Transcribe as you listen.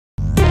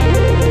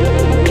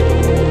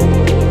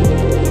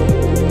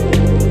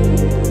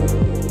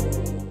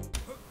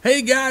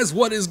Hey guys,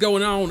 what is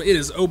going on? It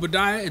is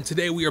Obadiah, and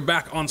today we are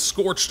back on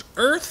Scorched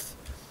Earth.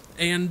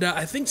 And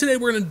I think today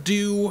we're going to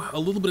do a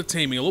little bit of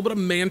taming, a little bit of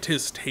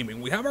Mantis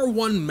taming. We have our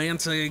one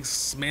Manti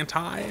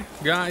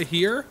guy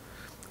here,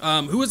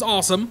 who is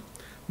awesome,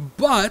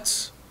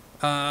 but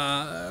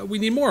we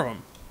need more of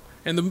them.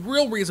 And the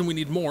real reason we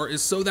need more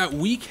is so that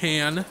we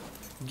can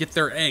get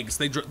their eggs.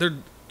 Their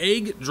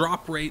egg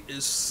drop rate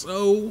is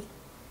so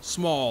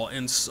small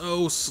and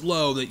so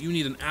slow that you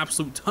need an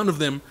absolute ton of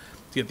them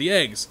to get the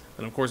eggs.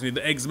 And of course you need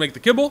the eggs to make the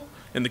kibble,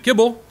 and the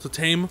kibble to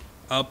tame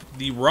up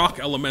the rock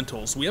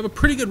elementals. We have a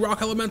pretty good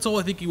rock elemental.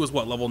 I think he was,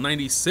 what, level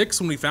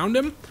 96 when we found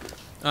him?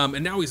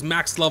 And now he's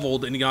max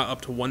leveled and he got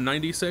up to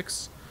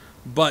 196.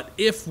 But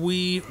if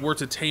we were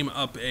to tame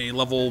up a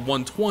level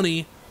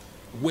 120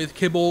 with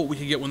kibble, we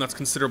could get one that's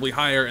considerably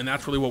higher, and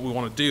that's really what we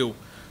want to do.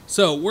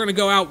 So we're going to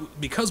go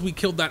out, because we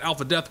killed that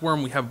alpha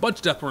deathworm, we have a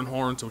bunch of deathworm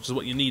horns, which is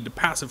what you need to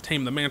passive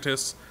tame the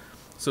mantis.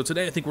 So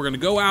today I think we're going to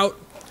go out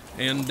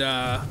and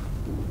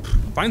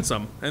find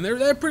some. And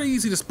they're pretty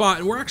easy to spot,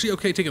 and we're actually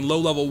okay taking low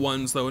level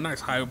ones, though a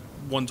nice high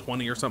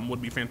 120 or something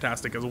would be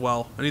fantastic as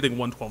well. Anything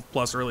 112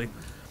 plus really,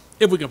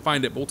 if we can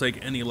find it. But we'll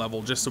take any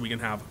level just so we can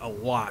have a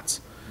lot.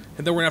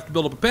 And then we're going to have to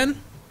build up a pen.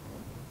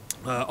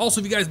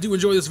 Also, if you guys do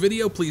enjoy this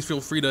video, please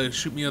feel free to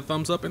shoot me a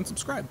thumbs up and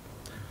subscribe.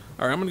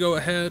 Alright, I'm going to go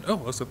ahead. Oh,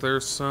 looks like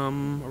there's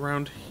some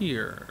around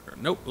here.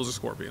 Nope, those are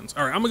scorpions.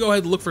 Alright, I'm going to go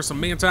ahead and look for some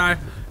manti, and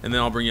then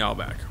I'll bring y'all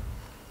back.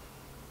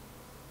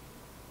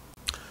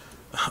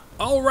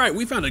 Alright,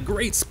 we found a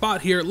great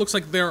spot here. It looks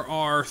like there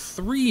are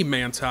 3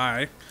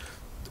 manti,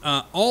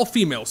 all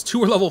females.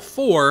 2 are level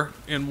 4,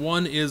 and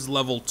 1 is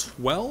level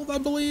 12, I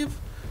believe.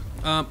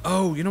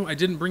 Oh, you know, I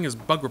didn't bring his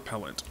bug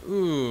repellent.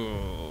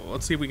 Ooh,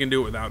 let's see if we can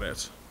do it without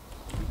it.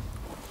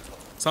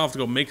 So I'll have to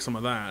go make some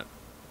of that.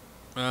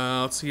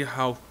 Let's see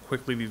how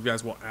quickly these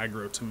guys will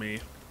aggro to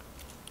me.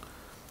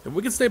 If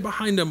we can stay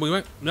behind them, we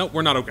might... Nope,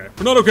 we're not okay.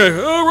 We're not okay.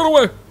 Oh, run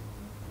away!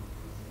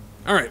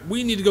 Alright,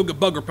 we need to go get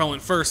bug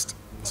repellent first.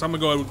 So I'm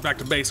going to go back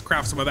to base,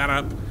 craft some of that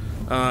up.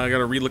 I got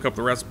to re-look up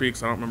the recipe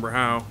because I don't remember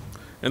how. And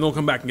then we'll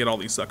come back and get all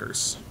these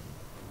suckers.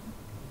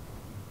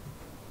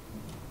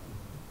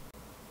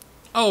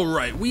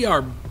 Alright, we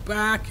are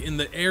back in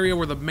the area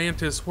where the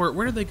mantis were.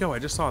 Where did they go? I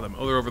just saw them.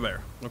 Oh, they're over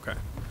there. Okay.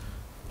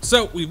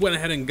 So we went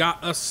ahead and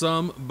got us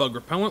some bug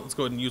repellent. Let's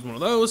go ahead and use one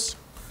of those.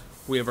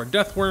 We have our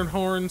deathworm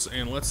horns,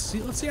 and let's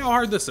see how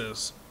hard this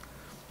is.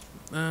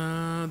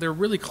 They're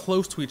really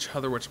close to each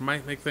other, which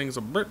might make things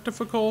a bit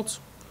difficult.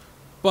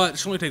 But it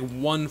should only take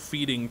 1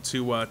 feeding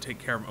to take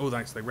care of them. Oh,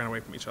 nice. They ran away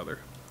from each other.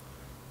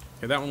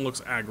 Okay, that one looks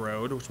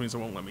aggroed, which means it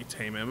won't let me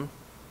tame him.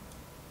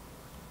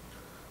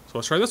 So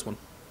let's try this one.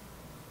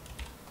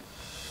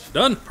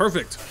 Done.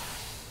 Perfect.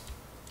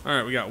 All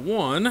right, we got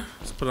 1.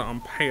 Let's put it on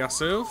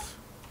passive.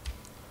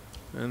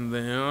 And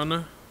then...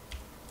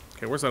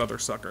 Okay, where's that other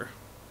sucker?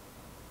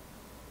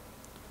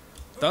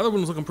 The other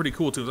one's looking pretty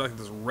cool, too. It's like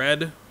this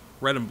red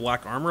and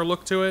black armor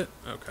look to it.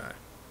 Okay.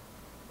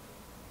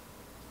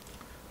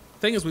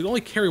 Thing is, we only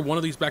carry 1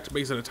 of these back to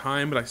base at a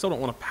time, but I still don't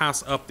want to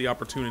pass up the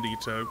opportunity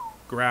to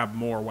grab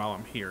more while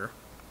I'm here.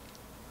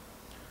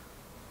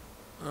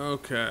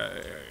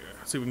 Okay,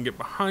 let's see if we can get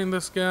behind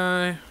this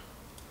guy.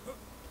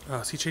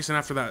 Is he chasing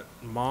after that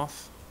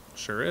moth?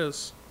 Sure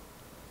is.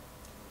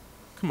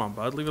 Come on,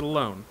 bud, leave it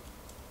alone.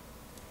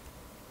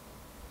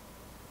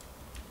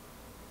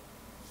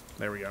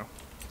 There we go.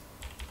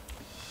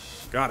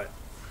 Got it.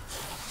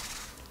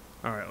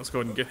 Alright, let's go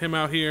ahead and get him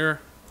out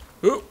here.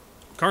 Ooh,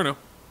 Carno.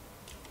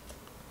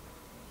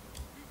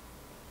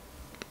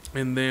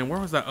 And then, where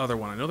was that other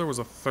one? I know there was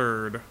a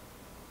third.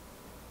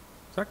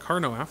 Is that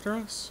Carno after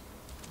us?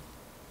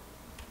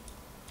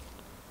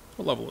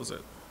 What level is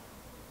it?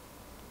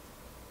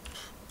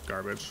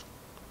 Garbage.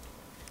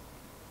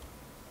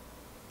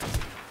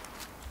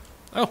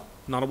 Oh,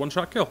 not a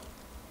one-shot kill.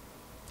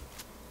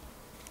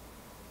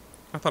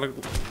 I thought a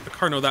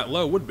Carno that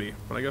low would be,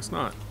 but I guess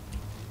not.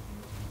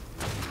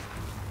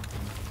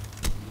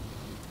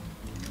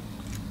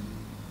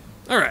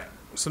 Alright,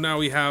 so now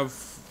we have...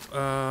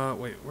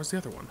 wait, where's the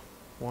other one?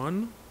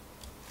 1,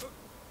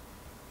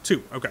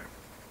 2, okay.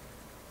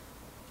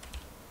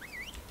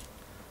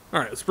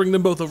 Alright, let's bring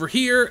them both over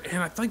here,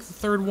 and I think the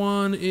third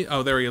one is...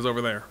 Oh, there he is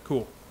over there.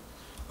 Cool.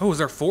 Oh, is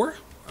there 4?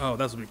 Oh,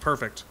 that would be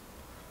perfect.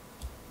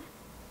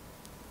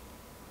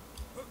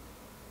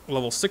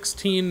 Level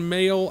 16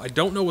 male. I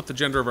don't know what the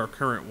gender of our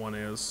current one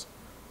is.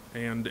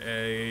 And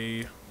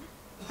a...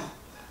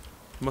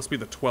 Must be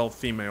the 12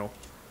 female.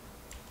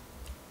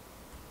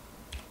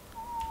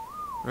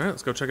 Alright,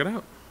 let's go check it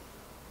out.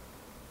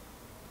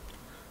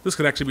 This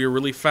could actually be a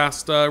really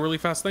fast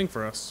thing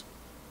for us.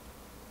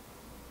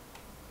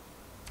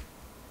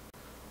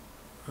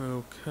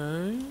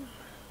 Okay.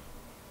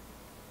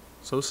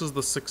 So this is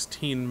the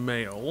 16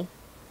 male.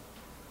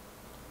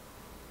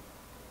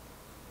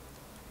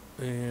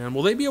 And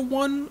will they be a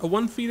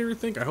one feeder, I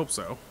think? I hope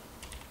so.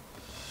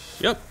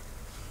 Yep.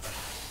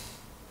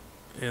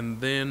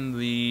 And then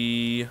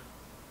the...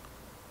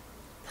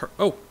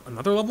 Oh,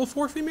 another level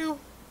 4 female?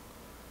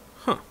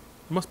 Huh.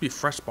 It must be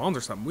fresh spawns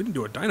or something. We didn't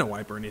do a dino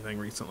wipe or anything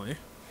recently.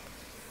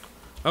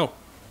 Oh.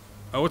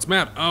 Oh, it's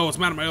mad. Oh, it's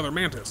mad at my other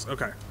mantis.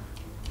 Okay.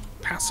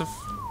 Passive.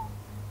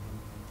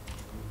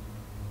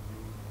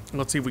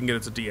 Let's see if we can get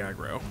it to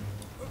de-aggro.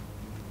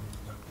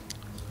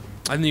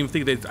 I didn't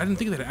think they'd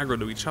aggro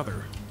to each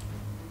other.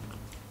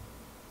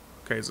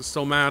 Okay, is it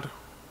still mad?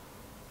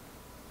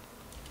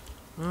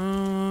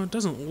 It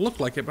doesn't look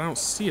like it, but I don't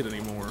see it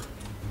anymore.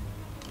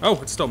 Oh,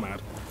 it's still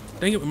mad.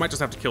 Dang it, we might just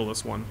have to kill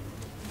this one.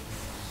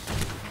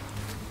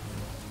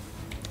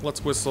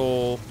 Let's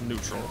whistle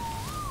neutral.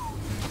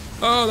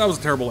 Oh, that was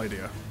a terrible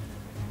idea.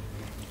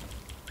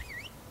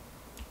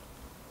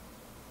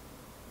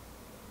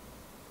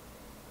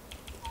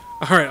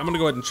 Alright, I'm gonna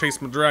go ahead and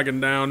chase my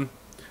dragon down.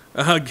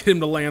 Get him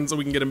to land so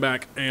we can get him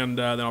back, and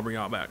then I'll bring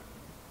out back.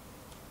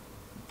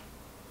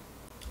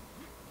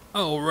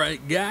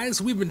 Alright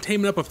guys, we've been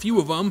taming up a few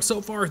of them. So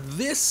far,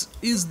 this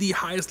is the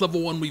highest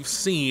level one we've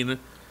seen.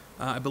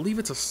 I believe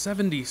it's a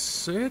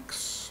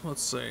 76?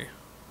 Let's see.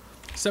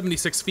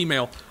 76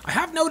 female. I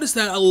have noticed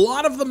that a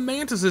lot of the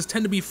mantises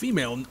tend to be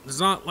female. There's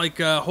not like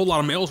a whole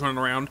lot of males running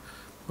around,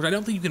 which I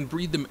don't think you can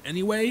breed them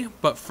anyway,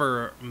 but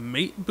for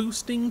mate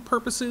boosting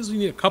purposes, you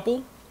need a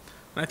couple.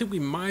 And I think we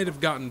might have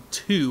gotten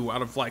 2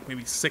 out of like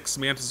maybe 6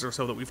 mantises or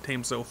so that we've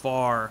tamed so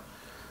far.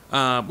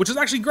 Which is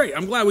actually great.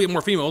 I'm glad we have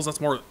more females. That's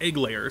more egg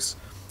layers.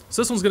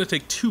 So this one's going to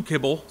take 2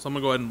 kibble. So I'm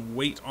going to go ahead and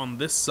wait on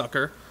this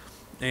sucker.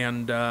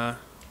 And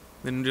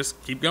then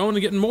just keep going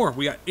and getting more.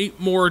 We got 8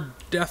 more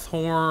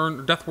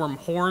deathworm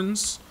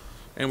horns.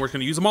 And we're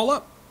going to use them all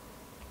up.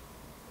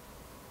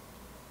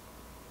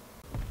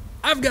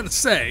 I've got to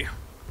say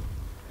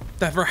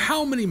that for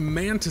how many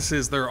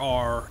mantises there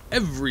are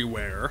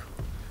everywhere,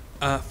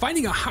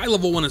 finding a high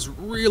level one is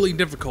really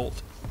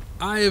difficult.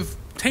 I've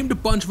tamed a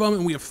bunch of them,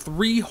 and we have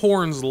 3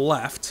 horns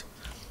left.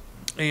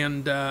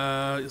 And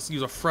let's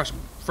use a fresh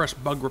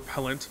bug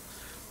repellent.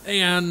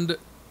 And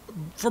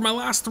for my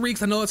last 3,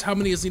 because I know that's how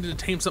many is needed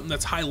to tame something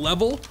that's high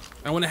level,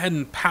 I went ahead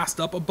and passed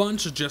up a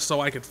bunch just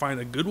so I could find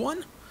a good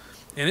one.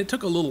 And it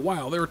took a little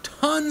while. There were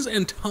tons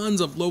and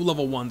tons of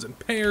low-level ones in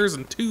pairs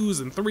and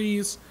 2s and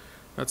 3s.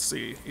 Let's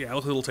see. Yeah,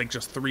 it'll take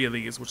just 3 of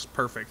these, which is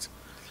perfect.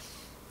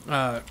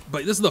 But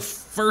this is the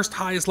first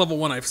highest level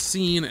one I've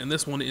seen, and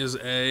this one is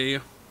a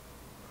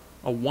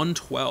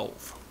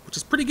 112, which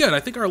is pretty good. I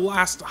think our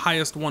last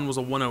highest one was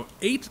a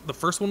 108, the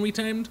first one we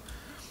tamed.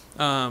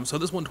 So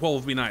this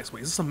 112 would be nice.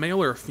 Wait, is this a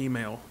male or a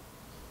female?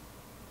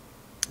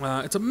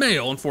 It's a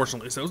male,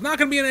 unfortunately, so it's not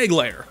going to be an egg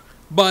layer.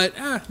 But,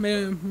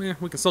 man,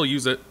 we can still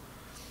use it.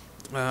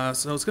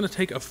 So it's going to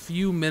take a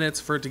few minutes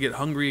for it to get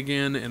hungry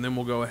again, and then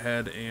we'll go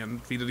ahead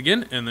and feed it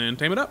again, and then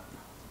tame it up.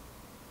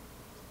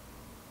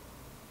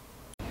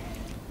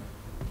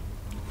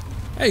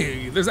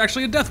 Hey, there's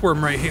actually a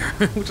deathworm right here,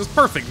 which is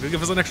perfect to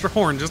give us an extra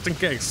horn just in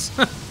case.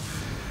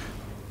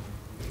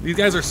 These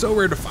guys are so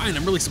rare to find,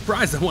 I'm really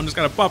surprised that one just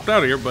kind of popped out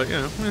of here, but you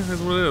know, that's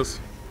what it is.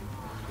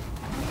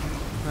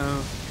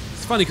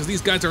 It's funny because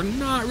these guys are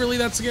not really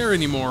that scary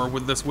anymore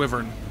with this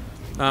wyvern.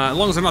 As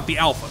long as they're not the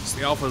alphas.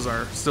 The alphas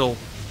are still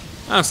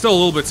a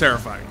little bit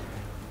terrifying.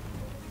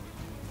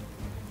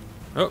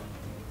 Oh,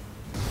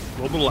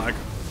 a little bit of lag.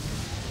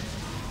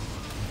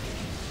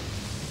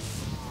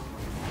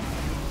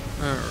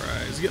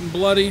 Alright, he's getting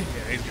bloody. Yeah,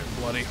 he's getting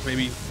bloody.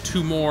 Maybe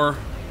 2 more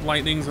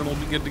lightnings and we'll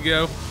be good to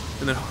go.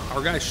 And then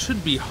our guy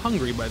should be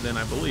hungry by then,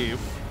 I believe.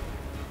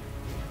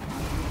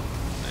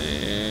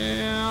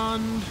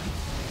 And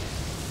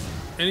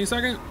any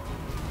second.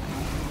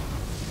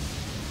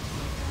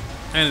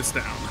 And it's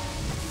down.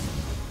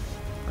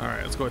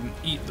 Alright, let's go ahead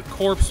and eat the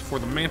corpse before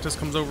the mantis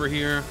comes over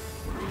here.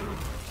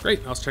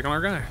 Great, let's check on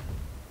our guy.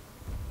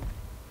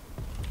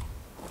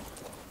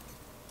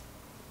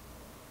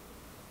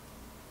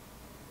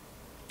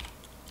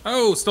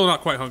 Oh, still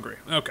not quite hungry.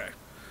 Okay.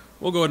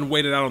 We'll go ahead and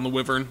wait it out on the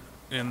wyvern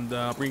and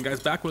bring you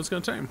guys back when it's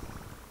going to tame.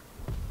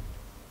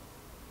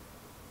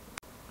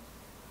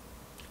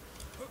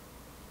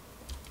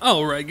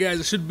 Alright guys,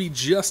 it should be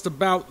just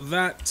about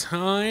that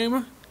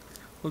time.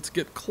 Let's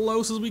get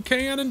close as we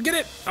can and get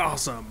it!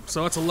 Awesome.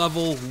 So it's a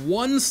level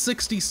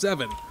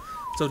 167.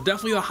 So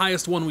definitely the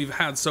highest one we've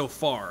had so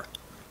far.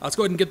 Let's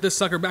go ahead and get this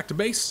sucker back to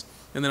base,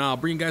 and then I'll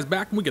bring you guys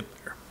back when we get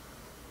there.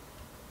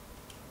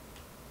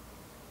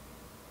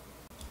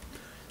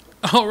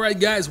 Alright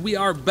guys, we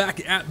are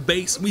back at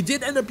base. We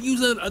did end up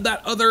using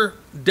that other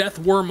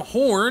deathworm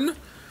horn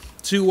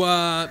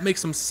to make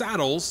some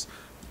saddles,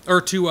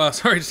 or to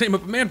tame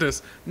up a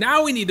mantis.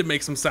 Now we need to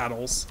make some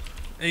saddles,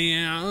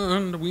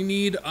 and we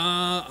need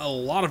a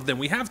lot of them.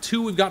 We have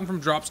 2 we've gotten from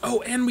drops.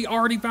 Oh, and we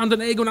already found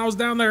an egg when I was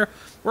down there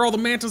where all the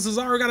mantises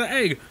are. We got an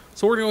egg.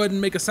 So we're gonna go ahead and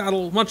make a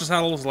bunch of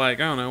saddles, like,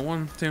 I don't know,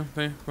 1, 2,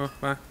 3, 4,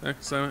 5,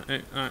 6, 7,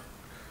 8, 9.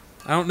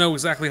 I don't know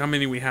exactly how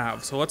many we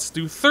have, so let's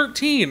do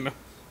 13.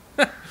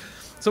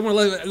 So I'm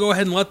going to go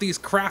ahead and let these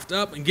craft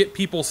up and get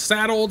people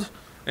saddled.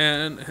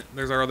 And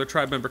there's our other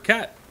tribe member,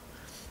 Cat.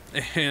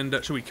 And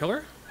should we kill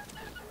her?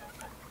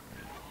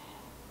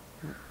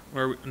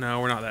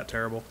 No, we're not that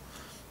terrible.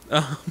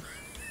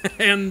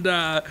 And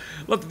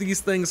let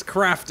these things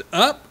craft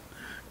up.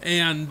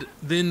 And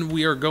then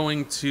we are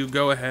going to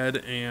go ahead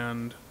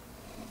and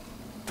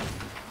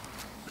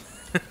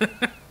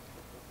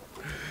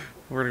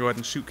We're gonna go ahead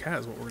and shoot Cat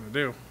is what we're gonna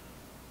do.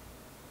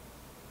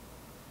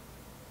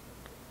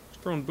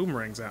 She's throwing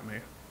boomerangs at me.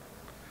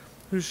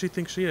 Who does she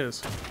think she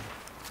is?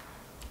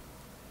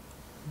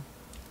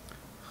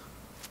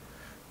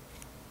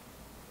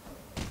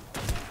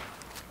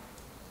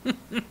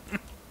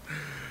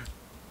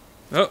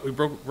 Oh, we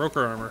broke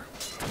her armor.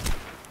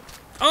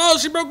 Oh,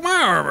 she broke my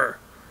armor!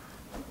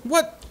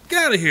 What?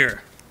 Get out of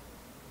here!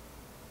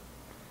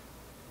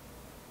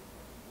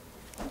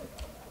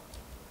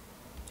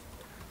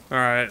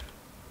 Alright.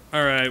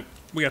 Alright.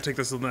 We gotta take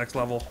this to the next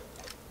level.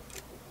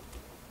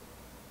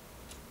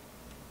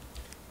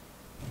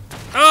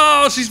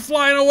 Oh, she's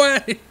flying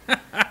away!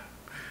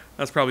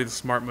 That's probably the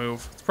smart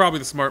move. It's probably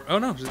the smart... Oh,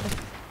 no.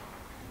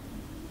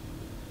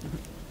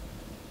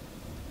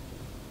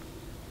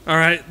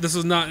 Alright, this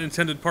is not an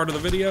intended part of the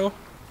video.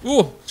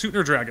 Ooh, shooting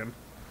her dragon.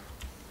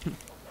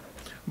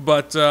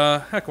 But,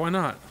 heck, why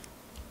not?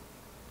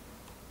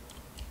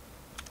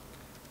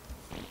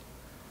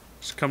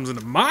 She comes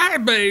into my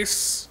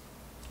base,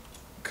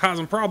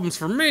 causing problems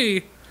for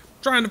me,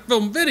 trying to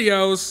film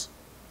videos.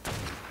 To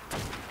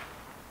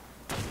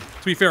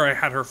be fair, I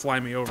had her fly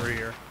me over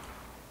here.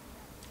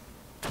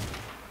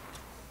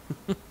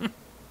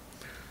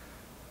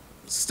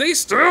 Stay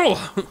still!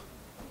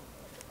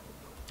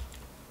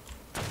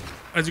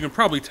 As you can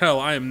probably tell,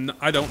 I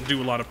don't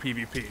do a lot of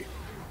PvP.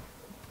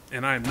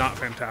 And I am not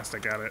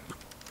fantastic at it.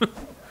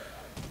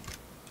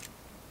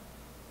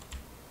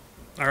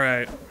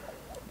 Alright.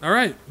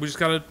 Alright, we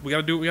gotta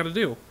do what we gotta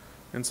do.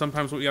 And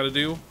sometimes what we gotta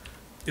do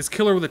is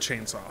kill her with a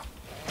chainsaw.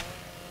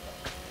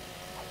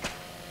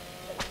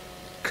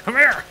 Come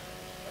here!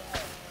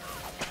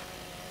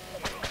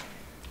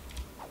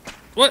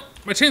 What?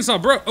 My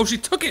chainsaw broke. Oh, she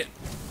took it!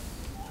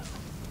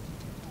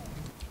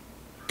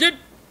 Get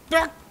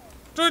back!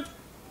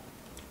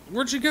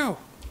 Where'd she go?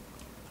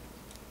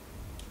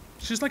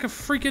 She's like a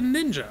freaking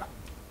ninja.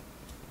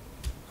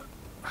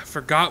 I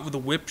forgot with the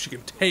whip she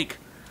can take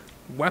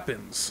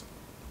weapons.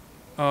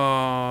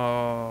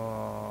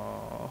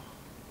 Oh.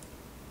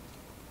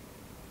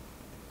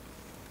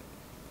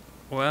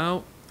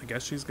 Well, I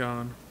guess she's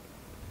gone.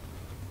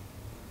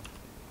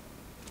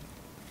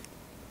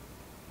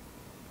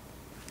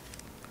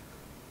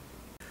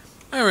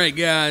 Alright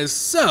guys,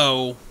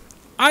 so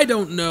I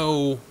don't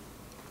know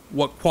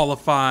what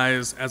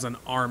qualifies as an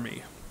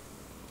army.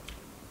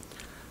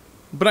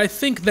 But I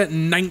think that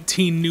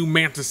 19 new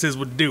Mantises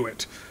would do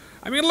it.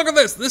 I mean, look at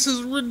this. This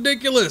is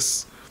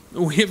ridiculous.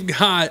 We've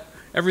got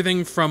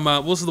everything from,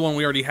 well, this is the one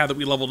we already had that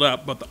we leveled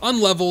up, but the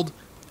unleveled,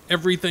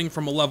 everything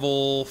from a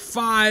level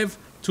 5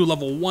 to a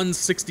level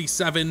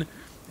 167.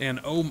 And,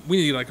 oh, we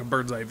need like a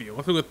bird's eye view.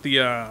 Let's go with the,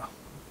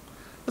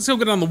 let's go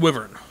get on the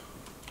Wyvern.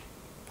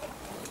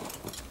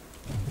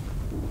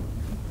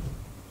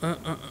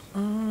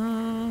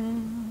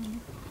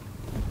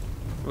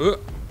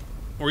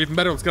 Or even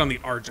better, let's get on the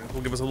Argent. Will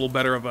give us a little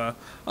better of of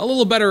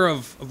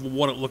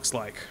what it looks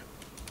like.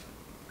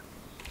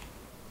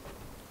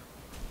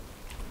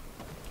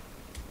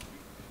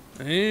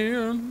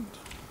 And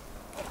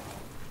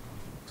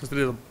since it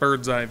is a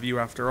bird's eye view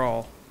after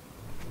all,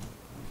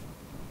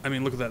 I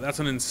mean, look at that. That's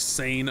an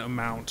insane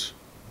amount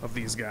of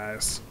these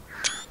guys.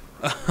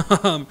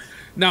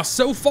 Now,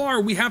 so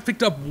far, we have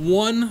picked up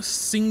one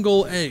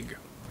single egg.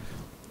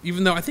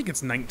 Even though I think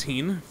it's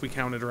 19, if we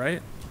counted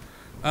right.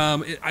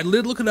 I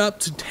did look it up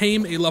to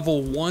tame a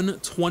level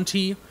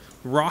 120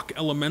 rock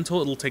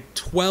elemental. It'll take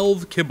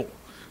 12 Kibble.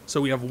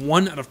 So we have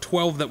 1 out of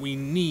 12 that we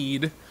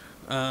need.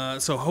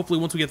 So hopefully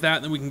once we get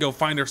that, then we can go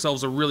find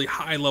ourselves a really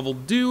high level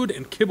dude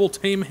and Kibble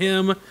tame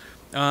him.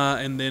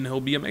 And then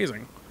he'll be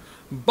amazing.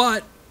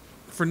 But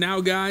for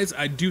now, guys,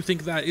 I do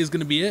think that is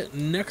going to be it.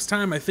 Next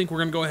time, I think we're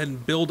going to go ahead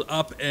and build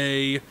up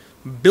a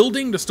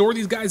building to store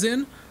these guys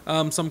in.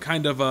 Some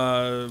kind of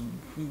a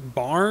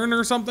barn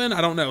or something.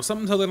 I don't know.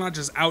 Something so they're not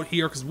just out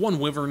here, because one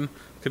Wyvern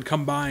could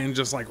come by and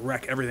just like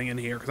wreck everything in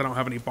here because I don't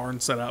have any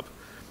barns set up.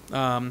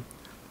 But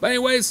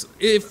anyways,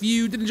 if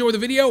you did enjoy the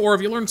video or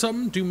if you learned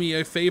something, do me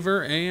a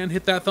favor and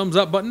hit that thumbs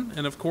up button.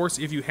 And of course,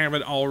 if you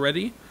haven't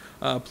already,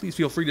 please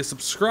feel free to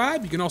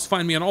subscribe. You can also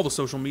find me on all the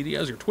social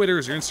medias, your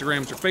Twitters, your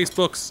Instagrams, your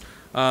Facebooks,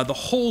 the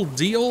whole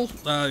deal,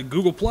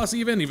 Google Plus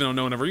even though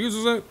no one ever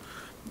uses it.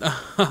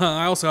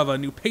 I also have a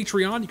new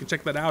Patreon. You can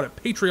check that out at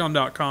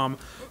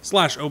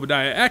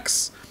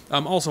patreon.com/ObadiahX.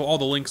 Also, all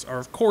the links are,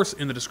 of course,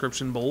 in the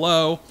description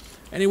below.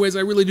 Anyways, I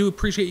really do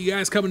appreciate you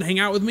guys coming to hang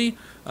out with me.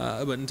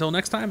 But until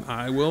next time,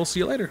 I will see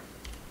you later.